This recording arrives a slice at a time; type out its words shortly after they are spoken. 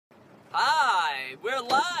Hi, we're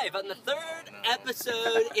live on the third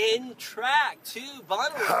episode in track to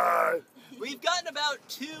Bonnaroo. We've gotten about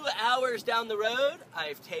 2 hours down the road.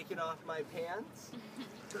 I've taken off my pants.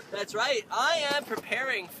 That's right, I am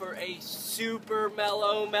preparing for a super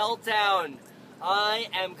mellow meltdown. I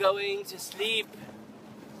am going to sleep.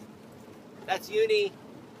 That's Uni.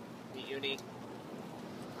 Hey, Uni.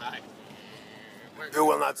 Hi. You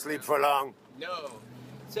will not sleep for long. No.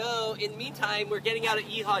 So, in the meantime, we're getting out of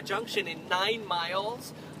Yeehaw Junction in 9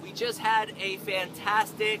 miles. We just had a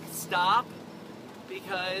fantastic stop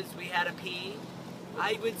because we had a pee.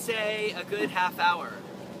 I would say a good half hour.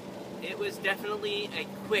 It was definitely a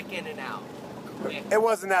quick in and out. Quick. It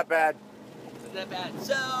wasn't that bad. Wasn't that bad.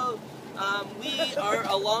 So, we are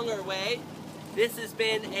along our way. This has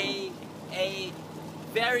been a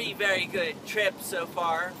very, very good trip so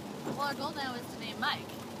far. Well, our goal now is to name Mike.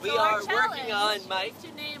 We so are working on Mike.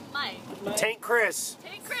 To name Mike. Taint Chris.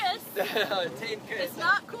 Taint Chris. Taint Chris. It's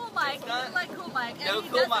not Cool Mike. He doesn't like Cool Mike. And No he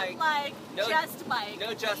Cool doesn't Mike. like No, Just Mike.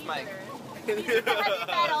 No Just Mike. He's the heavy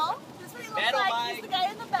metal. This is what he looks Metal like. Mike. He's the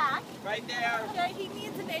guy in the back. Right there. Okay, he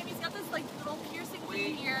needs a name. He's got this like little piercing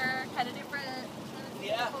thing here, kind of different.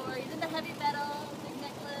 Yeah. He's in the heavy metal, big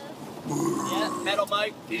necklace. Yeah, Metal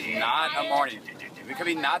Mike. He's not a morning. We could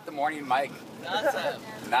be not the morning Mike. Not so.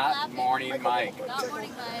 Not morning Mike. Not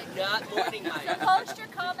morning Mike. Not morning So Mike. post your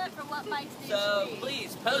comment for what Mike's name So should be.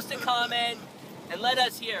 please post a comment and let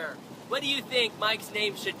us hear. What do you think Mike's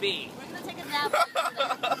name should be? We're gonna take a nap.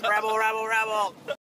 Rabble, rabble, rabble.